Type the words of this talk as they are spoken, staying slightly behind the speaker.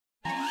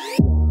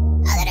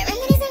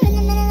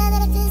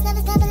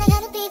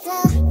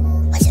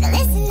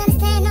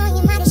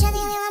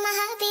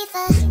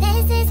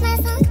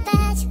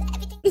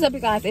What is up, you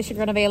guys? It's your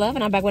girl Nevaeh Love,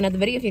 and I'm back with another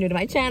video. If you're new to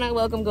my channel,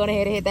 welcome. Go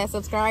ahead and hit that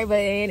subscribe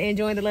button and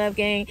join the love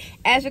gang.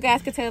 As you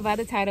guys can tell by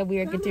the title, we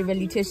are getting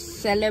ready to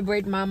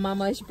celebrate my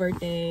mama's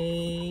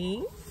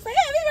birthday. Say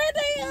happy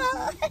birthday,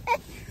 y'all!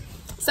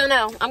 So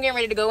now I'm getting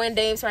ready to go in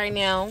Dave's right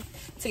now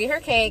to get her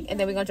cake, and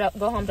then we're gonna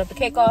go home, drop the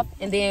cake off,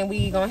 and then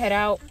we gonna head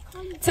out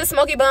to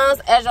Smoky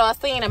Bones. As y'all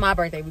seen at my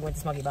birthday, we went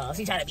to Smoky Bones.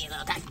 She tried to be a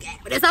little cocky cat,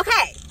 but it's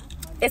okay.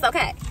 It's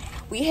okay.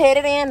 We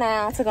headed in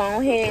now to go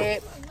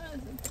ahead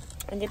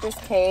and get this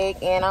cake,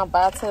 and I'm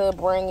about to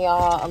bring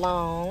y'all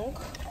along.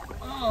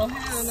 Oh,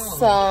 hell no.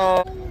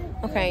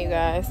 So, okay, you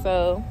guys,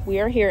 so we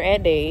are here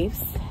at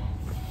Dave's,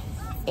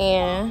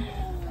 and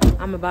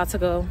I'm about to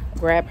go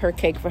grab her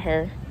cake for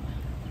her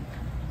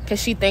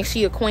because she thinks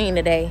she a queen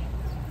today.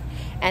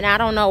 And I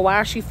don't know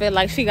why she feel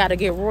like she got to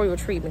get royal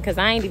treatment, because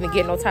I ain't even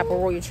getting no type of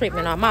royal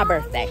treatment on my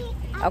birthday,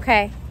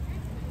 okay?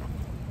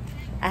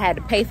 I had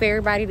to pay for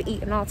everybody to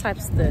eat and all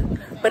types of stuff,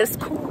 but it's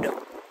cool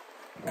though,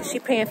 because she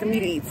paying for me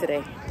to eat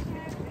today.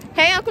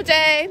 Hey, Uncle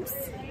James.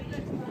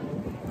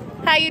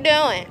 How you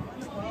doing?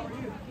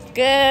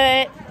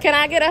 Good. Can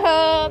I get a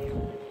hug?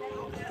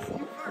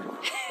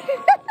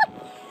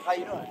 How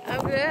you doing? I'm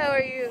good. How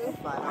are you?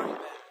 Fine.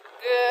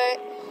 Good.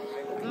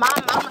 My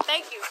mama,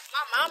 thank you.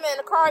 My mama in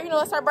the car. You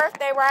know it's her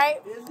birthday, right?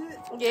 Is it?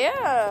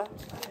 Yeah.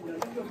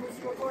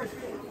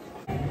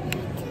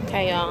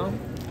 Okay, y'all.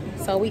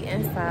 So we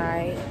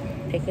inside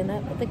picking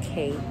up the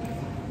cake.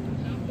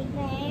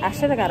 I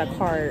should have got a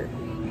card.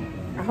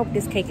 I hope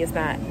this cake is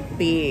not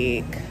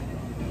big,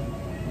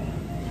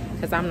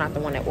 because I'm not the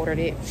one that ordered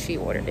it. She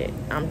ordered it.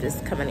 I'm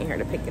just coming in here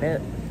to pick it up.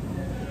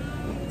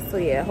 So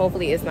yeah,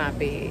 hopefully it's not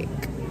big,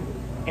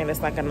 and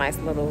it's like a nice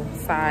little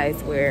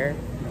size where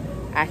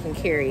I can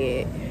carry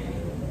it.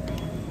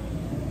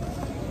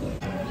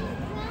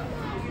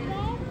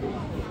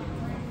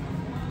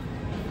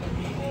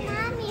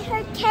 Mommy,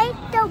 her cake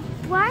so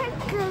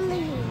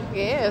sparkly.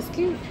 Yeah, it's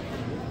cute.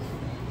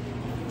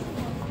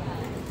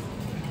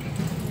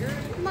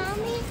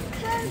 Mommy's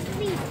gonna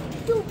be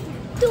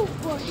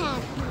super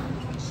happy.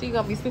 She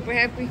gonna be super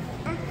happy?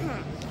 Uh-huh.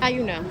 How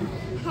you know?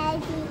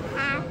 Happy.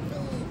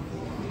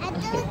 I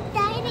just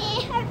started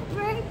her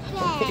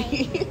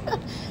birthday.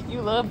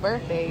 You love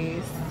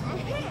birthdays.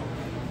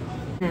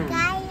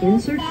 Guys,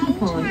 Insert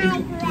coupon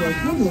into your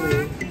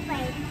total.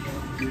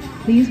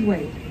 Please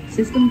wait.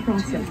 System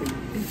processing.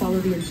 Follow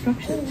the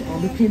instructions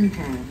on the pin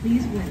pad.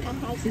 Please wait.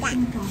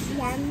 System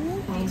processing.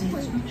 Follow the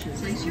instructions.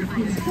 Place your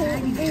pin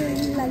pad.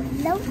 Please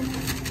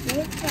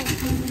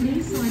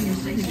sign your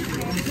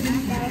signature on the pin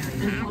pad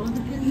and follow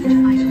the pin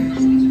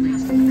pad.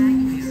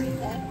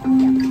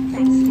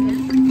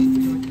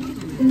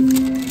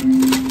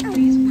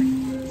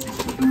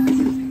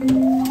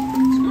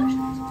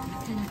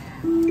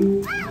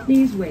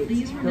 Please wait.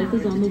 Help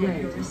is on the way.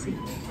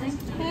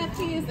 Have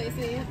kids, they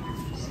said.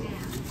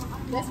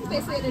 That's what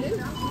they said to do.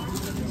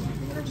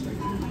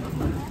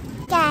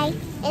 Guys,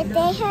 if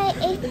they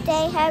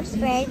have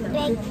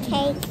birthday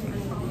cake,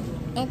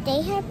 if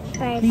they have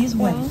birthday. Please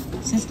wait.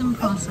 System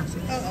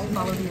processing.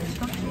 Follow the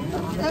instructions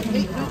on the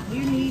pin pad.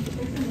 You need.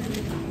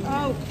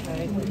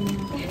 Okay.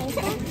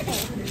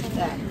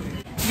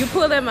 You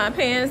pulling my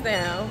pants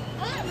down.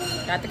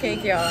 Got the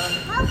cake, y'all.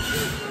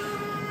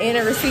 And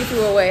the receipt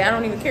threw away. I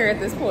don't even care at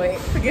this point.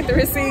 Forget the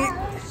receipt.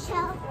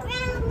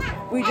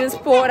 We just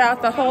poured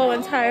out the whole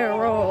entire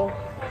roll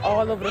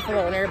all over the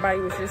floor, and everybody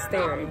was just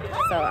staring.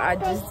 So I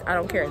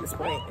don't care at this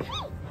point.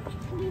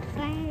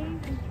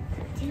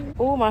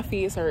 Oh, my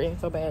feet is hurting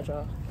so bad,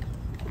 y'all.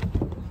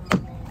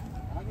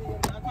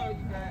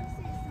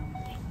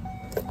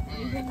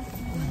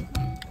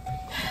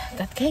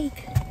 Got the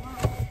cake.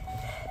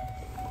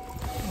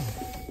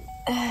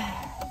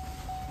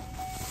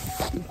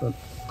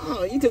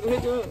 Oh, you took a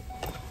picture of it?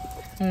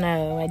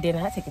 No, I did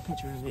not take a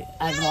picture of it.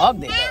 I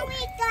vlogged it though.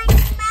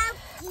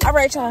 All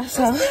right, y'all.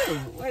 So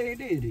Why they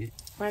did it?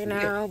 right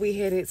now we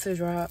headed to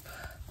drop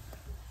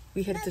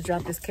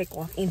this cake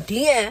off, and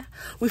then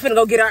we finna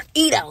go get our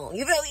eat on.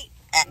 You feel me?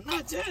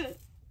 Not yet.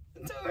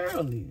 It's too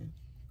early.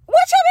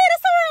 What you mean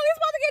it's so early? It's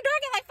about to get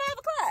dark at like 5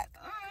 o'clock.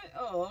 Alright.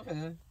 Oh,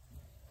 okay.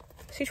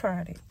 She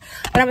tried it.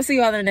 But I'm gonna see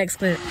y'all in the next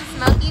clip.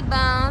 Smoky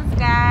Bones,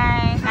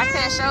 guys. I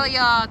couldn't show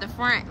y'all the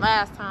front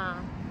last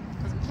time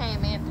because we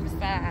came in through the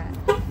side.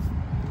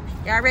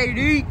 Y'all ready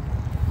to eat?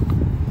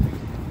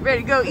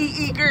 Ready to go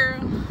eat, girl?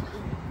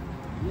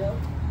 Yep.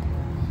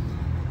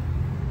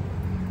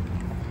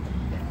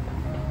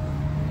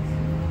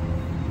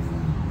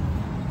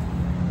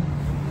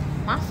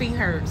 My feet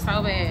hurt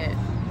so bad.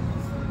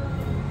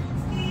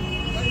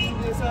 What did you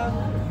do, son?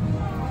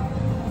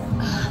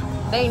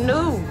 They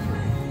knew.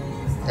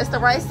 It's the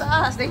right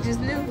size. They just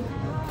knew.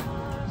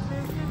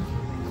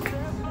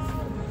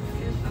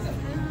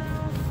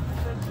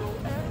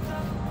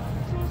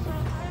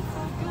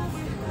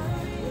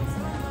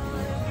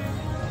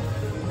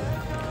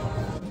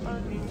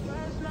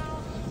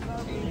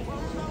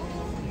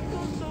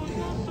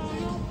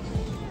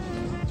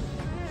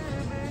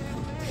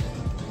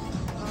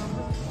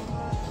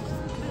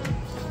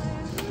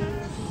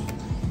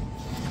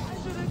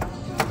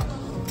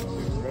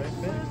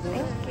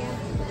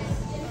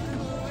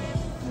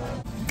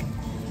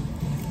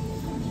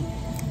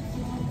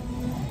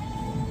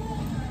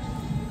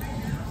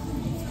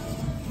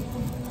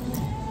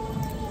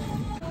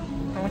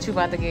 What you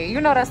about to get?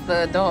 You know that's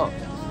the adult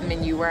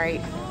menu,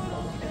 right?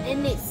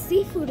 And it's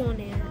seafood on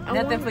there.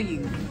 Nothing for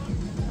you.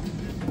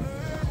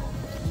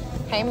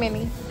 Hey,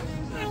 Minnie.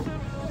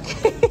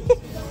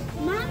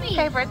 Mommy.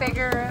 Hey, birthday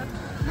girl.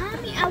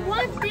 Mommy, I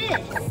want this.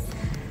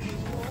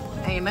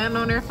 Ain't nothing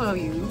on there for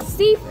you.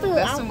 Seafood.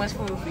 That's too much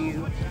food for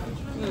you.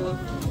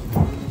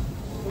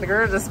 The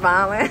girl just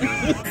smiling.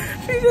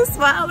 She's just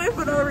smiling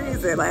for no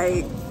reason.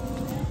 Like,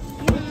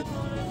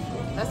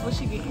 that's what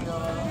she getting,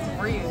 y'all.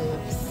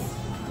 Ribs.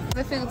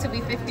 The food to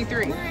be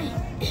 53.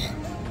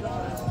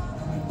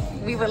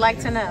 We would like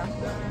to know.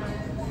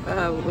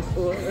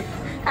 Before.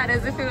 How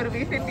does it feel to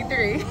be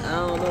 53? I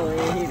don't know. I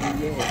ain't hit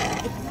me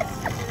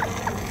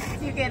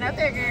yet. You getting up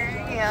there,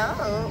 girl? Yo.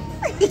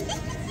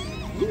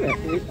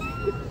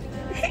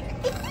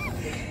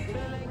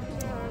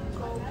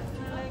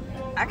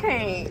 I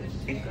can't.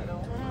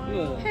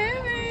 Yeah. Hey,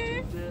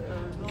 man.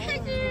 Hey,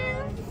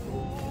 girl.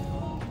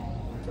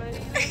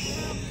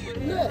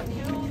 Look.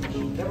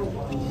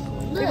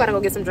 We gotta go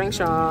get some drinks,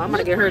 y'all. I'm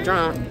gonna get her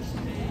drunk.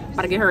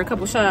 About to get her a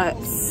couple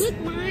shots. Look,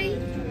 mine.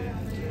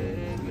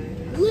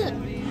 Look.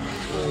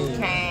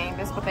 Okay,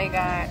 this what they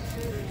got.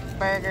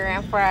 Burger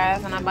and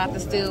fries, and I'm about to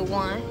steal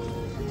one.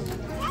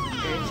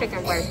 And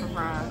chicken breast and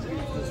fries.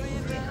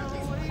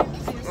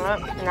 Well,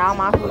 now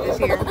my food is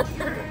here.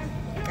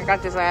 I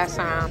got this last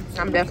time.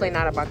 I'm definitely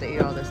not about to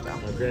eat all this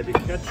stuff. I'll grab your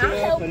ketchup. I'll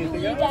help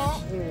Anything you eat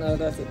else? that. No,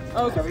 that's it.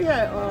 Oh, so we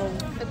had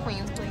The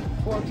Queen's plate.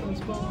 forks and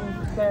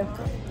spoons.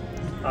 Plastic.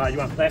 You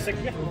want plastic?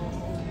 Yeah.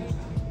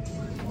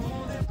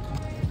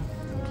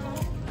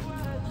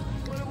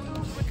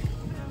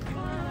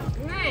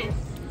 Nice.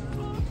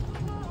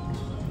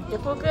 You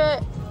feel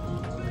good?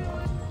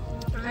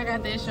 I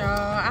got this, y'all.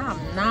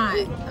 I'm not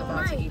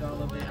about to eat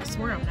all of it. I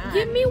swear I'm not.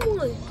 Give me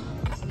one.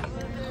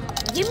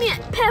 Give me a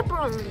pepper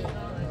on it.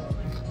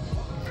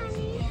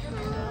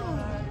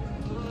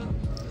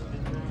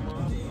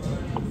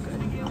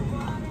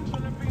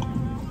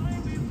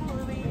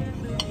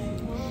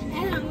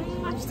 Hey, I'm gonna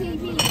watch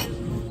TV.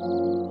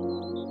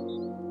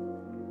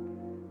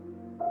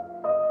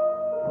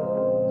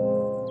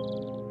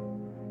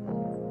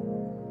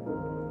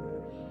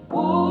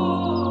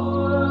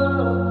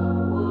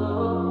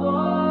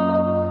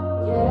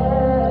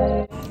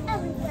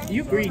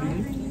 You greedy.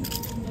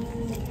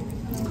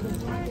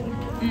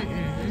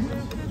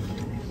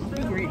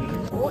 You greedy.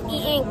 We're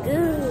eating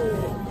good.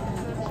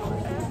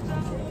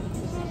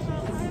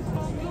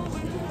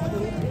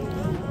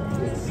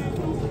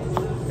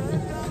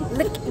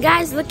 Look,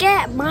 guys, look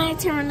at mine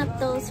tearing up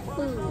those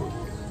food.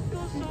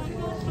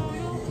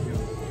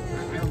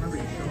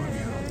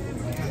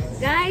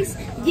 Guys,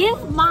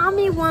 give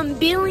mommy 1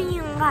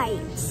 billion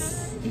likes.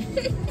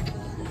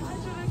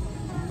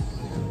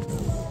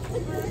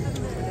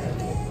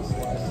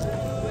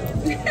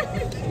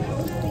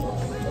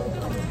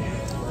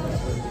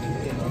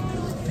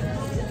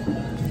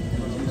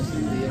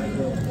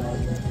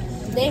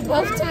 They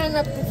both turned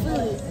up the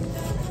food.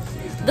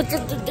 Look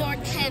at the dark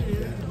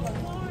heaven.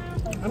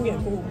 I'm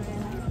getting full.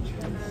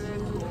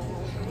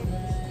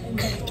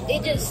 They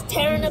just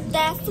tearing up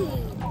that food.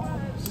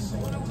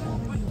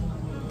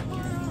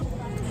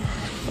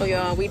 Oh,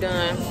 y'all, we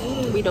done.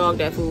 We dogged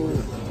that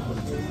food.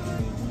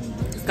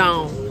 It's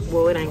gone.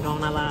 Well, it ain't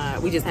gone, I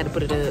lied. We just had to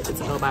put it up to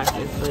go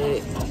boxes,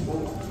 but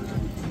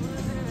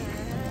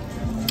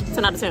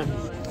 10 out of 10.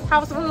 How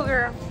was the food,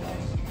 girl?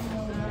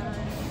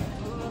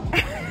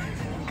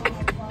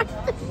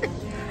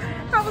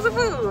 How was the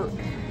food?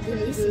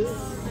 Delicious.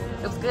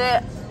 It was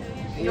good.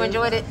 You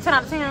enjoyed it? 10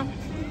 out of 10?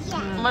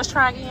 Yeah. Must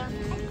try again.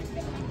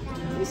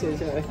 You said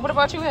sorry. What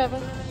about you,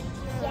 Heaven?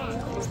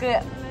 Yeah. It was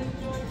good.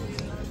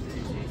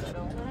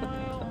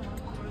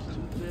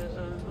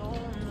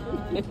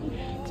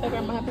 Tell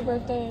grandma happy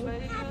birthday.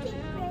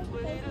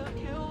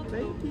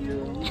 Thank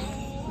you.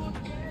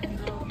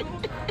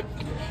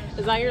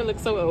 Zaire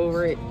looks so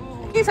over it.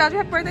 You told you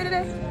happy birthday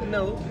today?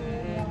 No.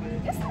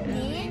 Yes, I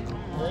did.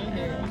 Right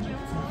here.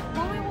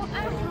 Mommy, well,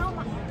 I don't know.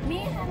 Me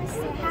and her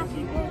said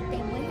happy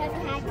birthday. We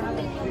haven't had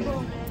coming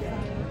your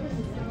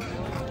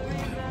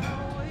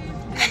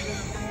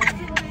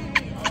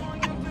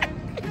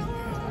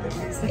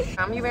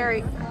You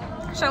married?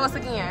 Show us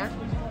again.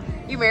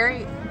 You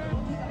married?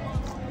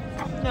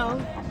 No.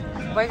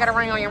 Boy, you got a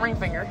ring on your ring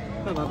finger.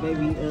 How about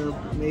baby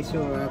make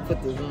sure I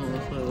put this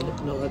on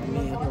so no other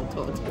man won't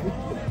talk to me.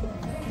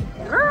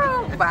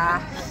 Girl,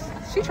 bye.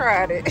 She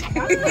tried it.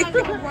 That's not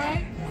gonna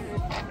work.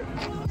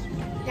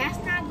 That's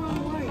not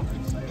gonna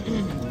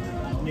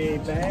work.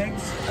 Need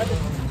bags?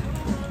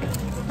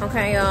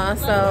 Okay, y'all,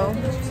 so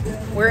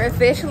we're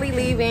officially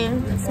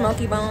leaving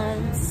Smoky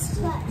Bones.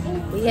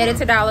 We headed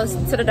to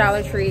the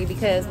Dollar Tree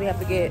because we have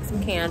to get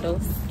some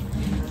candles.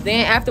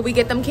 Then after we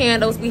get them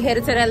candles, we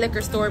headed to that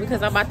liquor store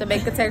because I'm about to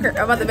make her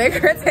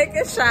take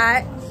a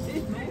shot.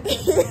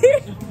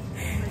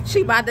 She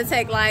about to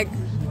take like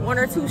 1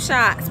 or 2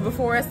 shots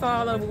before it's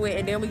all over with,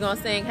 and then we gonna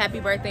sing happy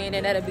birthday, and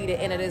then that'll be the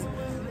end of this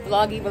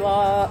vloggy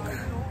vlog.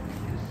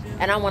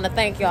 And I want to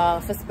thank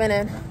y'all for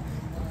spending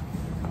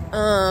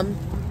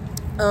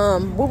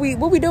what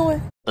we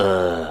doing?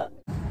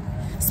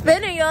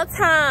 Spending your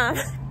time.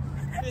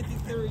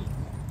 53.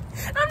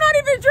 I'm not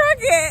even drunk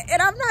yet,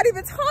 and I'm not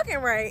even talking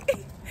right.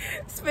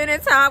 Spending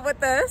time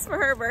with us for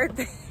her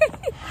birthday.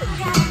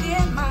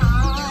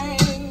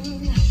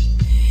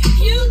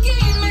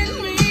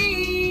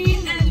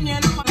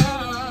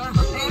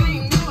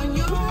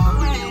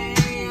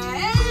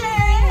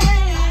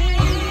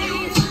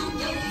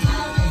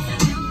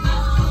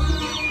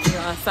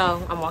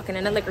 So I'm walking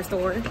in the liquor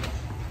store,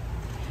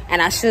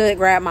 and I should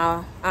grab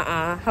my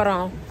hold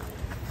on,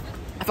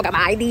 I forgot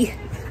my ID.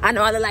 I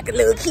know I look like a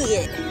little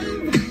kid.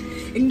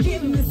 And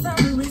give me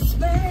some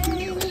respect.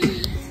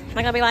 I'm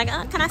gonna be like,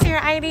 can I see your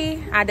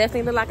ID? I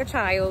definitely look like a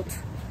child.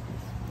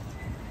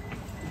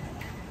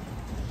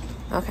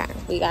 Okay,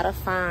 we gotta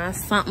find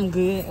something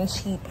good and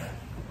cheap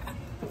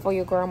for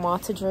your grandma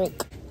to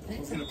drink.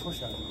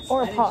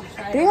 Or a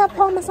do you have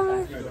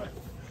Parmesan?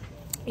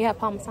 You have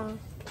Parmesan?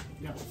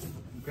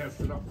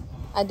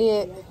 I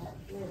did.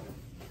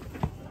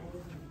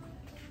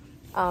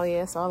 Oh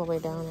yeah, it's all the way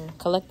down there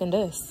collecting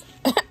dust.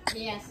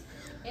 Yes,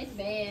 it's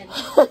bad.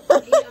 I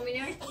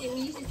mean, we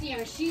used to see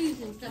our shoes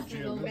and stuff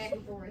going back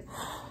and forth.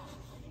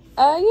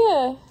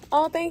 Yeah.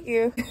 Oh, thank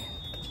you.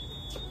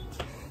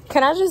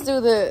 Can I just do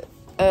the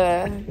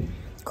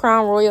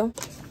Crown Royal?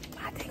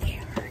 I have to get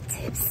her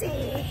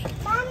tipsy.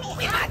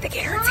 We have to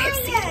get her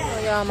tipsy.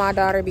 Oh, y'all, my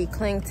daughter be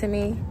cling to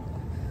me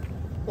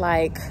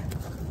like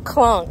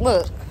clunk.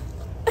 Look.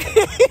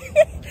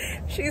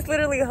 She's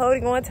literally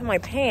holding on to my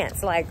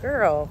pants like,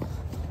 girl.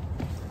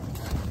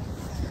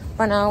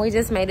 But no, we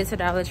just made it to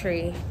Dollar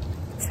Tree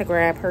to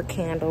grab her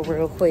candle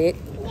real quick.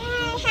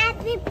 Yay,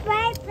 happy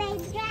birthday,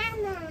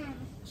 Grandma.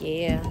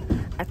 Yeah,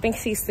 I think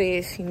she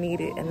said she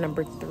needed a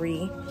number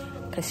 3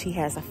 because she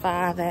has a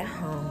 5 at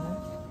home.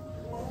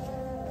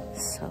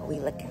 So we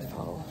looking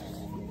for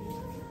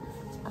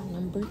a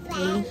number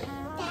 3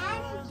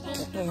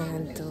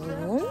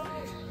 candle.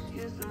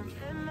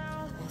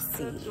 Let's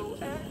see. Where's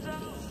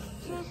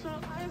the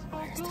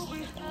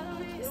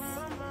candles?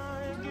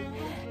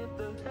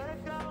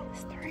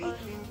 It's 3.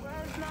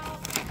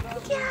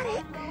 Got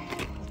it.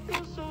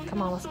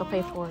 Come on, let's go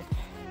pay for it.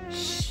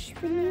 Shh,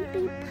 we need to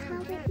be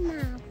public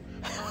now.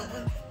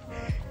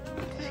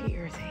 She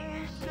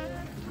irritated.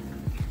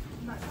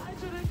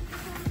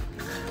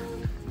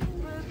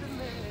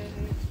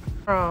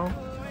 Oh.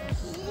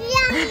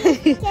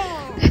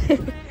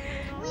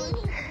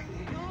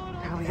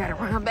 Now we gotta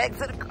run back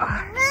to the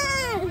car.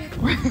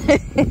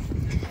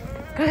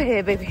 Go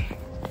ahead, baby.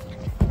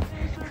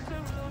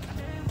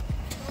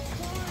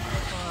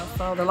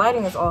 So the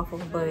lighting is awful,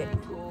 but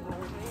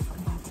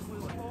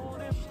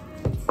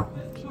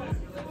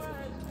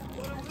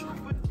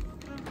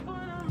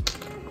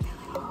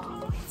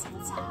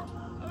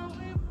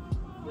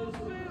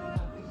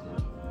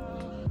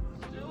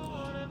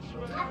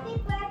Happy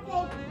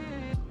birthday.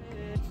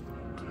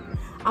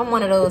 I'm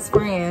one of those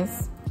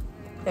friends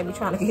that be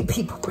trying to get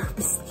people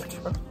purposely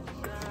drunk.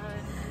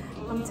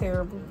 I'm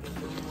terrible.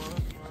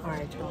 All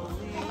right, y'all.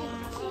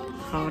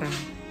 Hold on.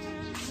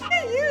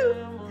 Hey, you.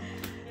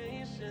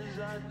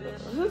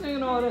 Who's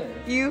doing all that?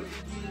 You.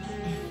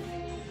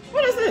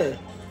 What is it?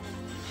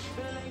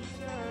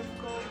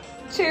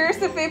 Cheers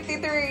to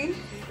 53.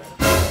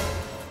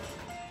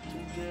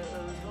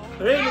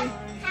 Really?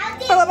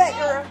 Pull it back,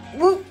 girl.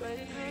 Whoop.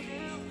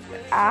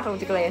 I'll hold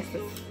your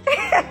glasses.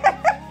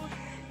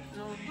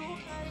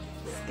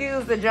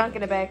 Excuse the junk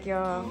in the back,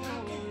 y'all.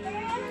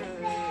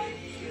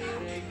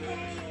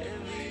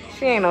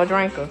 She ain't no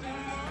drinker.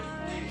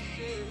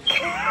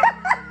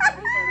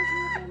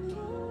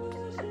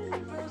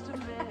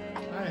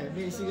 Alright,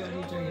 bitch, she got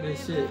me drinking that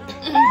shit.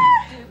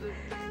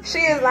 She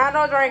is not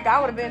no drinker. I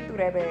would have been through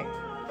that bag.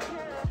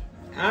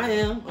 I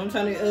am. I'm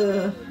trying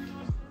to,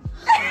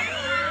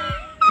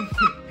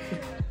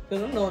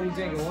 cause I'm normally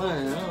drinking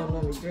wine. I don't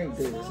normally drink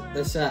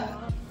the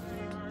shot.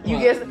 You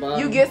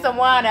get some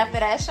wine after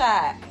that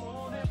shot.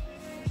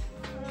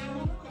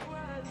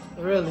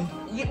 Really?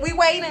 We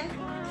waiting.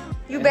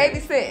 You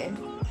babysitting.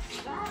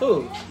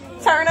 Who?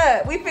 Turn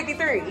up. We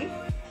 53. Throw it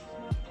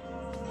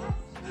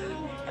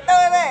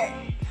back.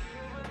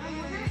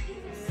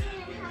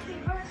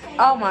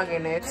 Oh my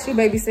goodness. She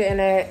babysitting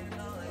that.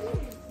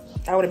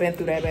 I would have been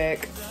through that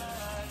bag.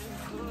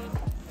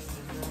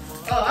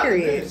 Oh,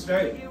 Period.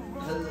 Straight.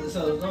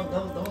 So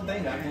don't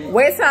think I can't.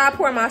 Wait till I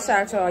pour my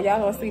shot, y'all. Y'all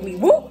gonna see me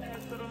whoop.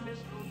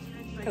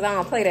 Cause I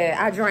don't play that.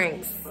 I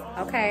drinks.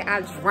 Okay?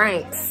 I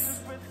drinks.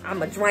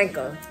 I'm a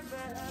drinker.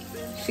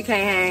 She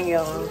can't hang,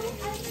 y'all.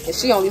 And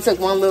she only took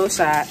one little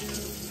shot.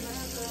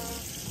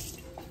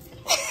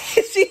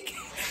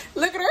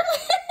 Look at her.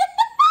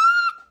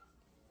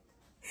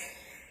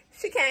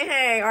 She can't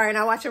hang. All right,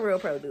 now watch a real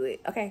pro do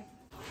it. Okay.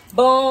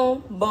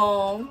 Boom,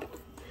 boom.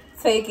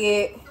 Take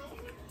it.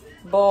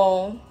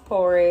 Boom.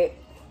 Pour it.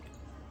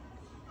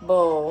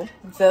 Boom.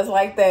 Just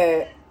like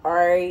that. All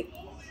right.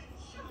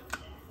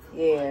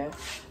 Yeah.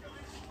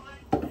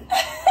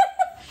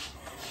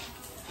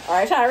 All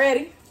right, y'all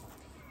ready?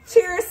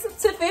 Cheers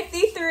to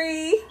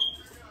 53.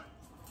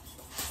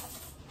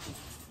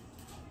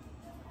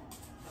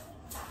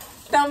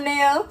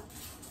 Thumbnail.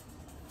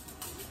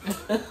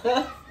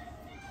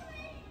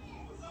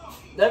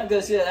 That's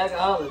because she an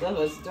alcoholic. That's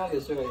why she's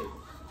drinking straight.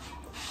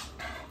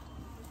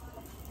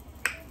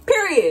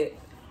 Period.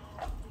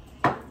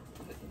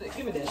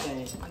 Give me that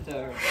thing. To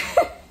her.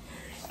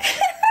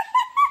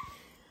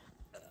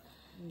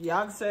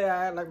 Y'all can say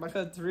I act like my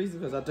cousin Teresa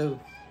because I do.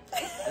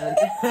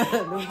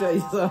 Let me tell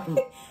you something.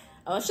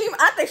 Oh,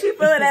 I think she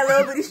feeling that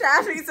little bitty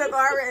shot she took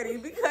already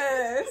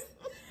because,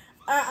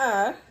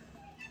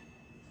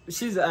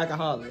 She's an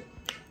alcoholic.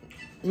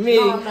 Me,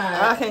 No, I'm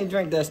not. I can't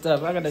drink that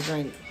stuff. I gotta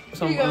drink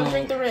something. You gonna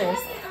drink the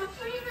rest?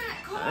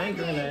 I ain't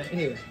drinking that.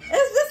 Here.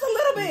 It's just a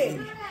little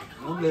bit.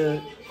 I'm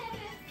good.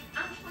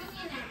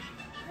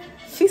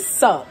 She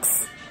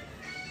sucks.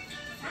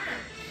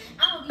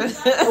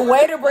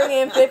 Way to bring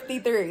in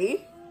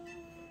 53.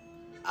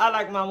 I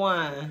like my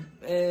wine,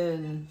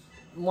 and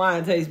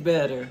wine tastes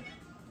better.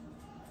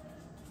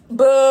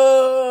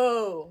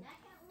 Boo.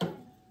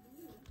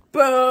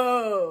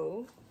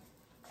 Boo.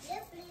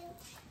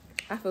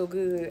 I feel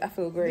good. I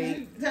feel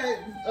great.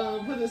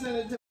 Put this in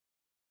it.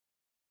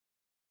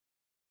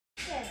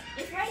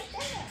 It's right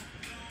there.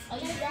 Oh,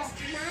 you got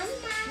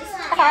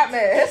Mama. Hot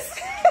mess.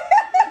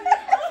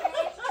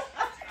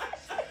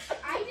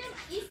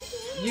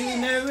 You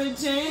never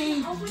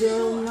change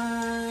your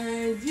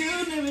mind. You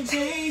never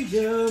change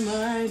your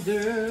mind,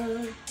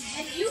 girl.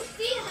 If you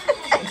see him,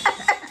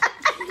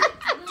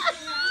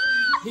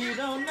 He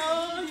don't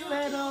know you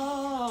at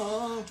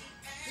all.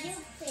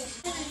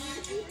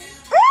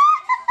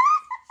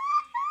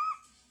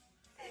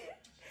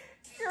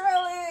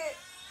 Girl, it.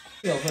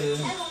 Yo, put it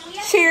in.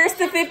 Cheers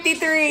to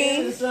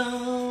 53.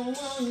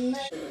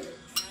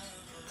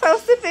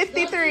 Toast to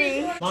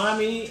 53.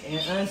 Mommy and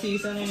Auntie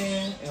Sunny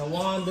and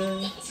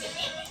Wanda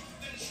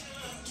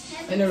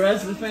and the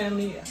rest of the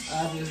family, I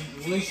just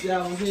wish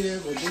y'all was here,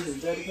 but this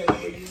is dedicated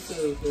for you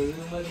too.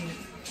 Because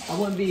I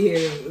wouldn't be here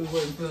if it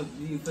wasn't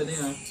for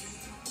them.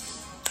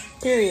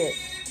 Period.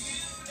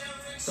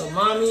 So,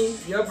 Mommy,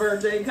 your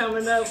birthday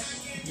coming up,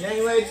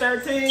 January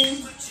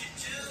 13th.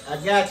 I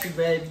got you,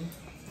 baby.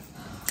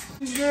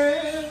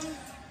 Girl.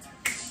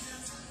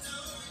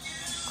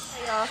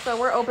 Hey, y'all, so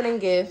we're opening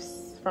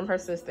gifts from her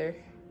sister.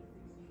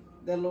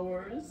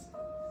 Dolores.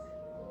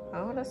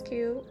 Oh, that's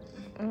cute.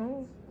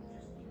 Oh.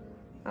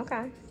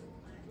 Okay.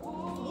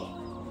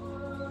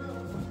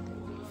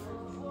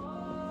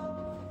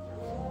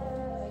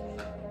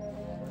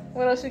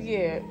 What else you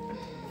get?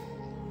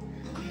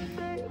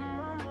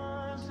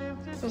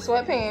 Some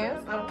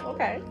sweatpants. Oh,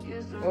 okay.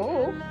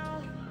 Oh.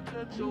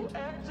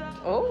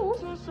 Oh.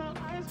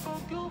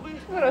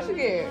 What else you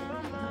get?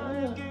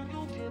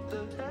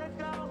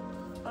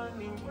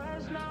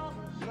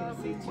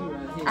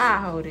 I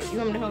hold it. You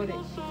want me to hold it?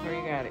 Or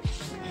you got it?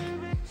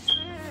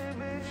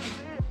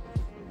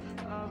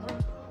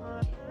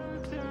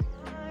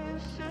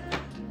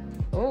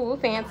 Oh,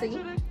 fancy.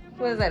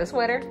 What is that, a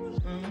sweater?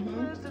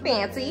 Mm-hmm.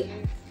 Fancy.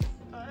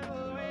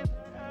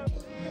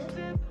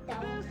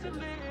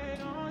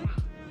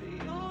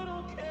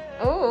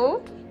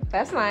 Oh,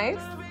 that's nice.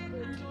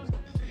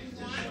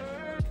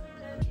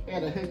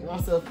 Gotta hook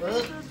myself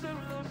up.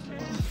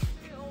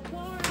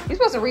 You're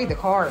supposed to read the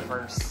card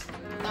first.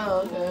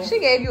 Oh, okay. She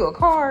gave you a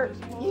card.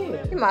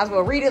 Yeah. You might as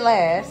well read it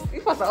last.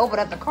 You're supposed to open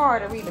up the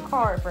card and read the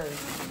card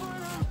first.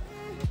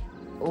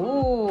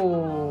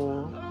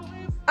 Ooh.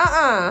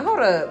 Hold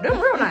up.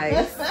 Them real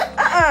nice.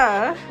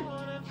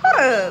 Hold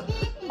up.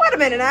 Wait a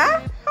minute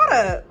now. Hold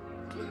up.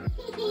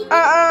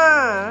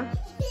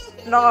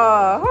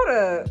 No, hold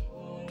up.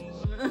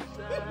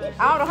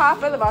 I don't know how I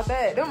feel about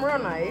that. Them real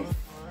nice.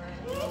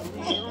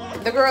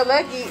 The girl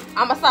lucky,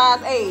 I'm a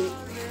size 8.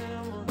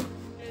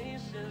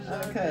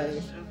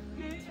 Okay.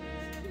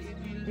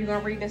 You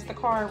gonna read this the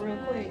card real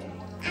quick?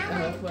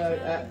 Well,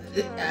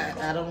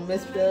 I don't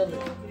misspell it.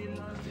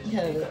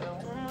 Okay.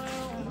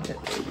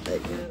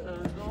 Thank you.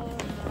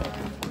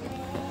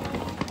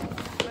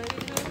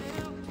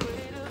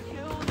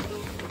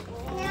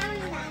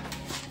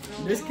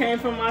 This came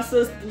from my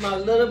sister, my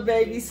little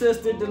baby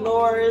sister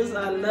Dolores.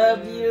 I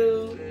love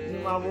you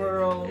in my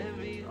world.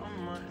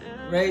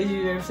 Raised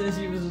you ever since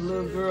you was a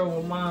little girl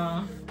with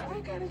Mom.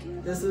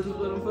 This is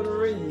what I'm gonna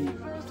read.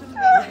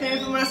 This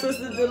came from my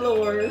sister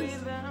Dolores.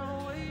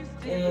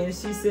 And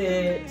she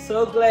said,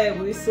 so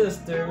glad we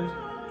sisters.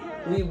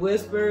 We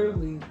whisper,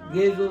 we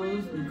giggle,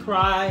 we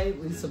cry,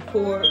 we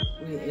support,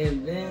 we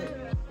invent,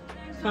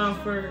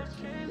 comfort,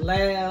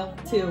 laugh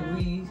till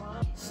we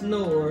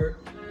snore.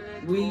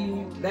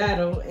 We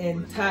battle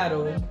and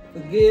tattle,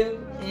 forgive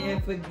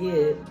and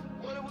forget.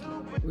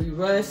 We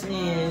rush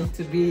in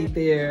to be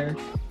there.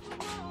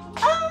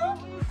 Oh,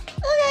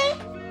 okay.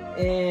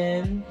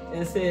 And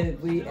it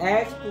said, we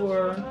ask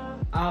for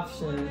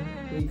option.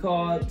 We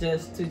call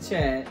just to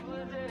chat.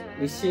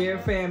 We share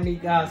family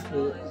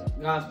gossip.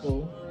 I'm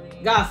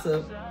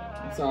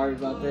sorry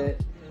about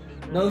that.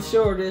 No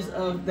shortage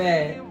of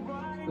that.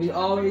 We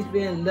always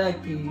been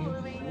lucky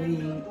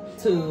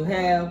to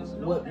have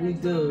what we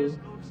do.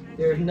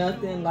 There's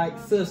nothing like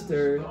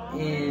sister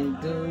and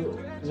do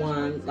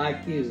one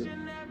like you.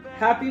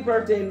 Happy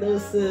birthday, little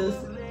sis.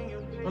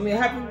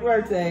 Happy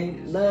birthday,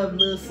 love,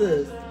 little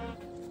sis.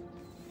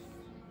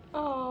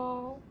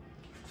 Oh,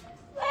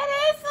 that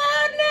is so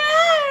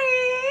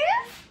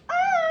nice.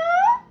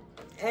 Oh.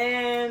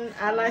 And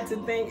I'd like to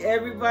thank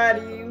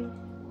everybody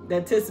that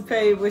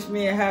anticipated, wish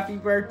me a happy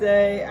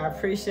birthday. I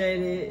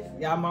appreciate it.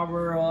 Y'all my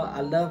world.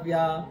 I love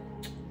y'all.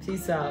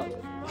 Peace out.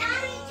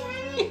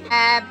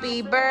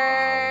 Happy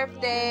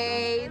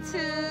birthday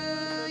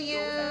to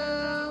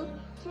you.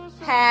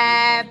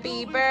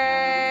 Happy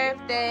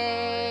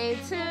birthday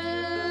to you.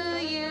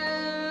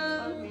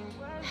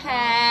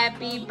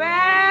 Happy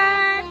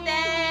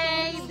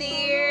birthday,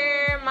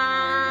 dear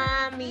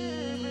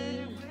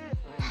mommy.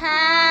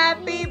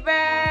 Happy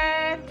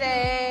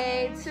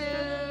birthday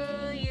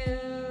to you.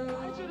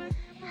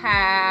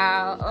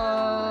 How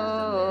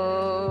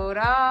old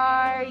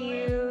are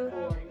you?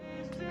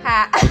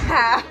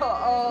 How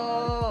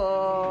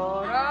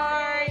old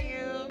are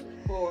you?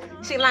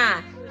 She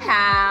lying.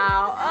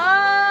 How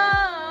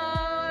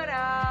old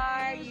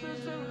are you?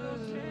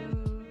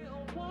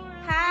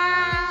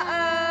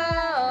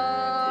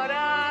 How old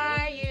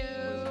are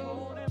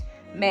you?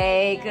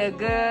 Make a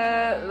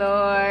good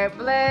Lord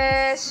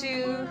bless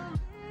you.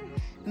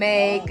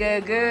 Make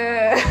a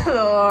good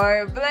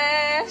Lord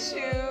bless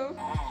you.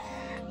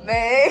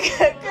 Make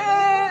a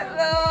good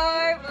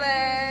Lord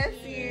bless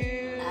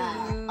you.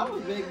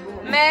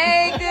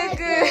 Make a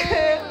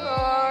good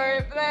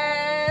Lord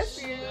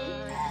bless you.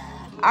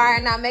 All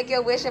right, now make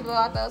your wish and blow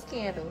out those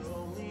candles.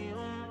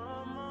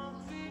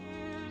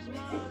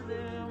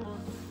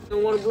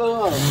 Don't want to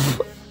blow up.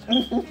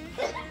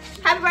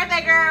 Happy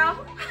birthday, girl.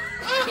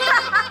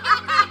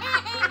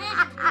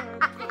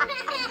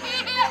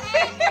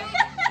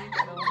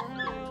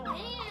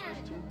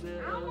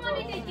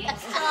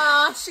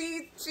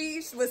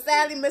 She was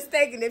sadly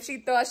mistaken if she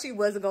thought she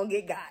wasn't gonna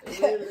get got.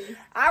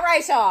 All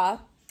right,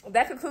 y'all.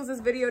 That concludes this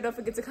video. Don't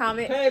forget to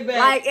comment,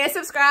 like, and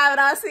subscribe, and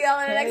I'll see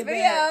y'all in the next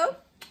video.